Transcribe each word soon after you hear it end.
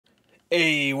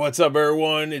Hey, what's up,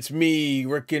 everyone? It's me,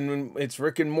 Rick and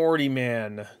Morty,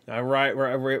 man. I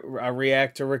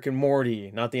react to Rick and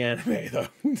Morty, not the anime though.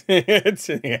 It's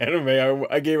in the anime.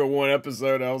 I gave it one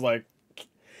episode. I was like,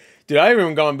 dude, I haven't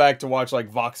even gone back to watch like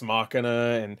Vox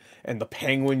Machina and The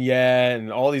Penguin yet,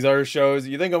 and all these other shows.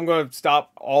 You think I'm gonna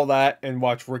stop all that and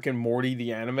watch Rick and Morty,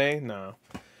 the anime? No,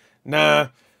 nah.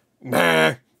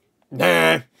 There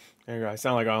you go. I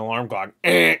sound like an alarm clock.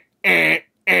 Anyway.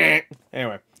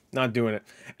 Not doing it.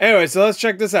 Anyway, so let's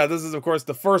check this out. This is, of course,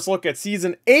 the first look at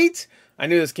Season 8. I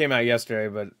knew this came out yesterday,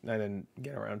 but I didn't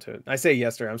get around to it. I say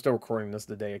yesterday. I'm still recording this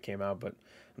the day it came out, but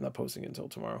I'm not posting it until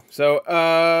tomorrow. So,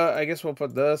 I guess we'll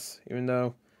put this, even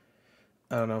though,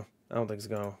 I don't know. I don't think it's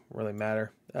going to really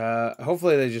matter.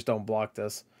 Hopefully they just don't block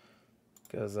this,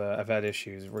 because I've had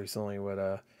issues recently with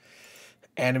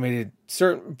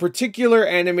certain particular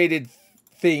animated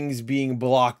things being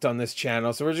blocked on this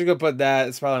channel, so we're just gonna put that.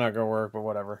 It's probably not gonna work, but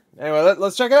whatever. Anyway,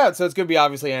 let's check it out. So it's gonna be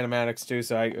obviously animatics too,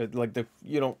 so I like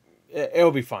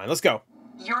it'll be fine. Let's go.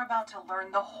 You're about to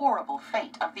learn the horrible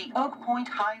fate of the Oak Point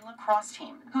High lacrosse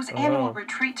team, whose annual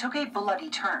retreat took a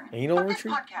bloody turn. But this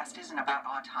podcast isn't about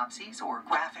autopsies or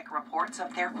graphic reports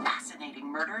of their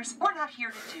fascinating murders. We're not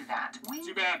here to do that.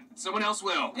 Too bad. Someone else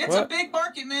will. It's a big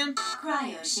market, man.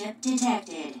 Cryoship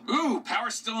detected. Ooh,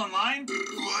 power's still online?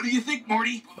 What do you think,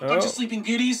 Morty? A bunch of sleeping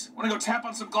beauties? Wanna go tap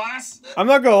on some glass? I'm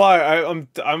not gonna lie,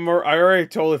 I already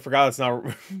totally forgot it's not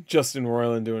Justin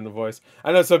Roiland doing the voice.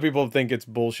 I know some people think it's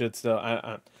bullshit still.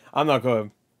 I'm not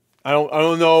going. I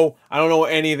don't know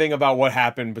anything about what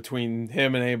happened between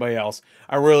him and anybody else.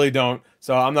 I really don't.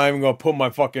 So I'm not even gonna put my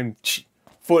fucking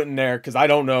foot in there because I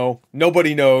don't know.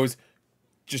 Nobody knows.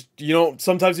 Just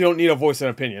sometimes you don't need a voice and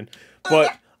opinion.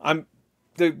 But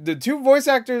the two voice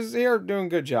actors here are doing a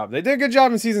good job. They did a good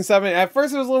job in season 7. At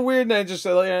first it was a little weird, and I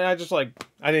didn't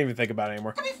even think about it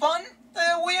anymore. Could be fun.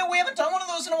 We haven't done one of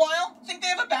those in a while. Think they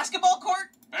have a basketball court?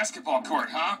 Basketball court,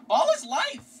 huh? Ball is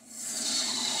life.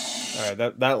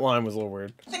 Alright, that line was a little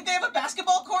weird. Think they have a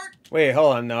basketball court? Wait,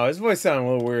 hold on. No, his voice sounded a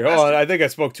little weird. Hold on, I think I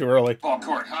spoke too early. Ball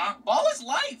court, huh? Ball is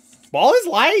life. Ball is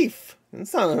life. That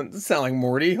sound like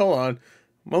Morty. Hold on.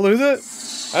 I'm gonna lose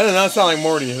it? I did not sound like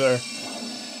Morty there.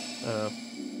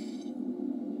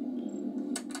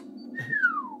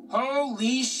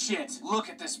 Holy shit. Look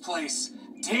at this place.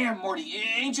 Damn, Morty.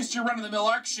 It ain't just your run-of-the-mill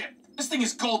ARC ship. This thing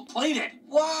is gold-plated.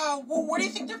 Wow. Well, where do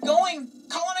you think they're going?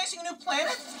 Colonizing a new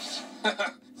planet?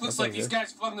 Looks like these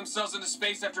guys flung themselves into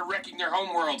space after wrecking their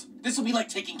homeworld. This will be like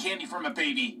taking candy from a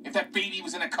baby, if that baby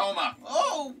was in a coma.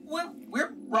 Oh,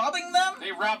 we're robbing them?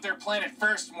 They robbed their planet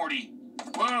first, Morty.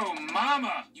 Whoa,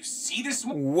 mama! You see this?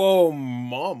 Whoa,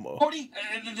 mama! Morty,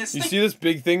 you see this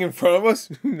big thing in front of us?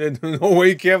 No way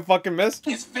you can't fucking miss.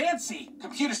 It's fancy.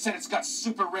 Computer said it's got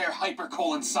super rare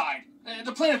hypercoal inside.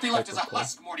 The planet they left is a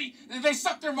husk, Morty. They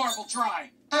sucked their marble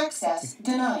dry. Access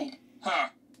denied. Huh.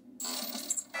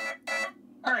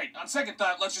 Alright, on second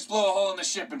thought, let's just blow a hole in the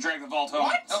ship and drag the vault home.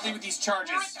 What? Help me with these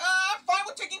charges. I'm fine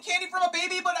with taking candy from a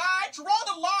baby, but I draw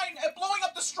the line at blowing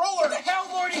up the stroller. What the hell,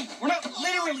 Morty? We're not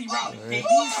literally robbing babies.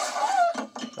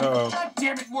 Uh-oh. God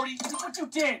damn it, Morty. Look what you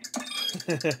did.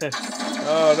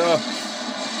 Oh, no.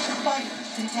 Fire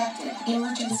detected.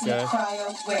 Emergency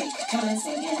cryo wake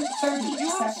commencing in 30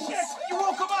 seconds. Shit! You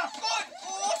woke him up! Good.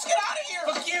 Let's get out of here.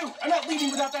 Fuck you! I'm not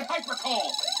leaving without that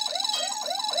hypercoal.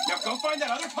 Now go find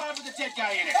that other pod with the dead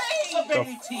guy in it. Hey!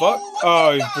 The fuck?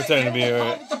 Oh, he's pretending to be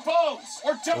Pod with the bones!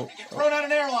 Or don't and get thrown out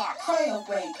an airlock! Cryo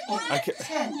break in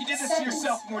 10 You did this to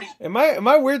yourself, Morty. Am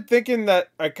I weird thinking that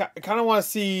I kind of want to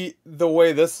see the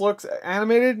way this looks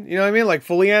animated? You know what I mean? Like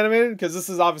fully animated? Because this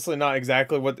is obviously not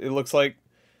exactly what it looks like.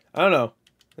 I don't know.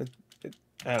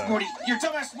 I don't know. Morty, your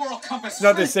dumbass moral compass. It's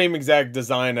not the same exact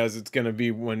design as it's gonna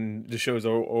be when the show's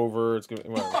over. It's gonna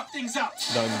whatever. Fuck things up.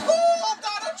 Done. Oh,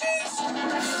 God, oh, jeez.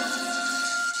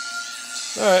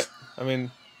 All right. I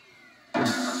mean,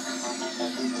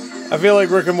 I feel like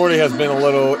Rick and Morty has been a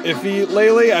little iffy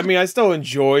lately. I mean, I still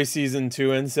enjoy season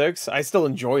 2 and 6. I still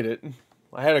enjoyed it.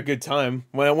 I had a good time.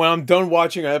 When I'm done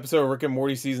watching an episode of Rick and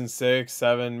Morty season 6,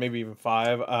 7, maybe even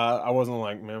 5, I wasn't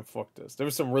like, man, fuck this. There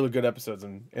was some really good episodes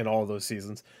in all of those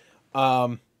seasons.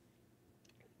 But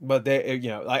they,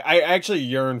 I actually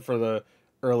yearn for the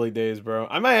early days, bro.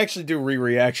 I might actually do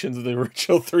re-reactions of the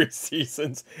original 3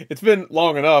 seasons. It's been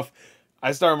long enough.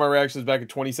 I started my reactions back in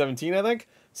 2017, I think.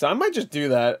 So I might just do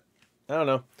that. I don't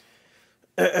know.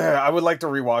 I would like to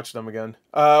rewatch them again.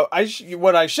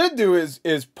 What I should do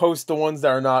is post the ones that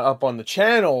are not up on the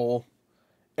channel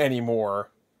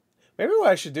anymore. Maybe what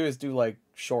I should do is do like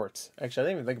shorts. Actually, I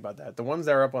didn't even think about that. The ones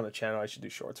that are up on the channel, I should do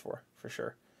shorts for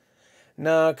sure.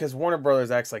 No, because Warner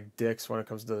Brothers acts like dicks when it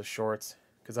comes to the shorts.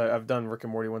 because I've done Rick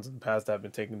and Morty ones in the past that have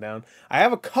been taken down. I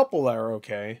have a couple that are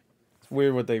okay. It's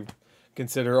weird what they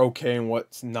consider okay and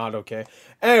what's not okay.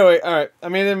 Anyway, all right. I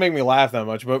mean, it didn't make me laugh that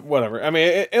much, but whatever. I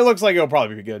mean, it looks like it'll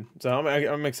probably be good, so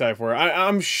I'm excited for it.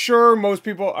 I'm sure most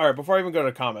people. All right, before I even go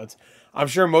to comments, I'm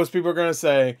sure most people are gonna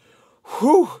say,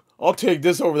 "Whew, I'll take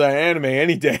this over that anime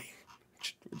any day,"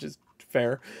 which is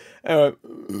fair. Anyway,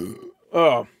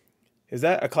 oh, is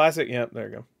that a classic? Yep, there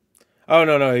you go. Oh,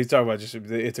 no, he's talking about just,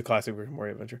 it's a classic Rick and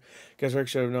Morty adventure. Guess Rick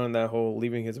should have known that whole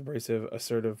leaving his abrasive,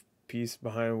 assertive piece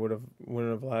behind wouldn't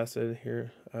have lasted.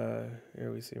 Here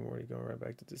we see Morty going right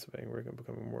back to disobeying Rick and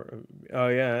becoming more. Oh,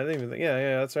 yeah, I didn't even think,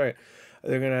 yeah, that's right.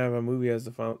 They're going to have a movie as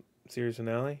the final series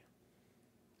finale.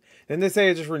 Didn't they say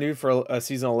it just renewed for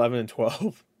season 11 and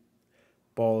 12?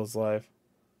 Ball is life.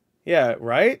 Yeah,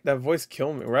 right? That voice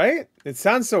killed me, right? It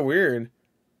sounds so weird.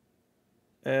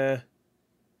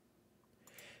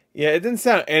 Yeah, it didn't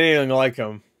sound anything like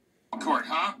him. Court,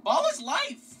 huh? Ball is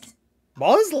life.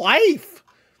 Ball is life.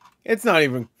 It's not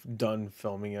even done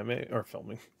filming yet, or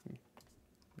filming.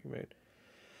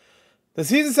 The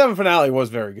season 7 finale was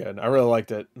very good. I really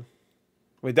liked it.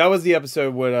 Wait, that was the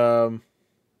episode with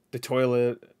the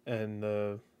toilet and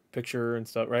the picture and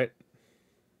stuff, right?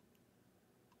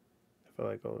 I feel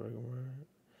like old Rick and Morty.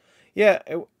 Yeah,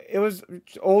 it was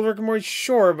old Rick and Morty,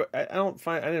 sure, but I didn't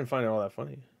find it all that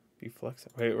funny. Be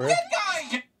flexible. Wait, where?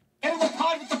 Get in the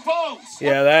pod with the bones!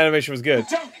 Yeah, the animation was good.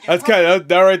 That's kind of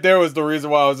that right there was the reason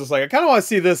why I was just like, I kind of want to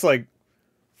see this like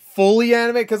fully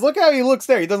animated, because look how he looks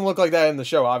there. He doesn't look like that in the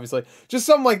show, obviously. Just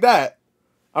something like that.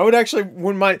 I would actually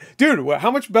wouldn't mind, dude.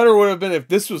 How much better would it have been if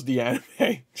this was the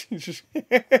anime?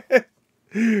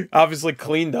 Obviously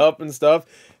cleaned up and stuff,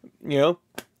 you know.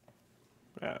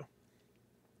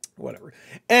 Whatever.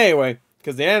 Anyway,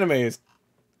 because the anime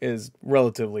is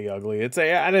relatively ugly. I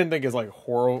didn't think it's like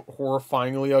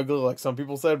horrifyingly ugly like some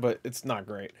people said, but it's not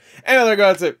great. Anyway,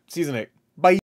 that's it. Season 8.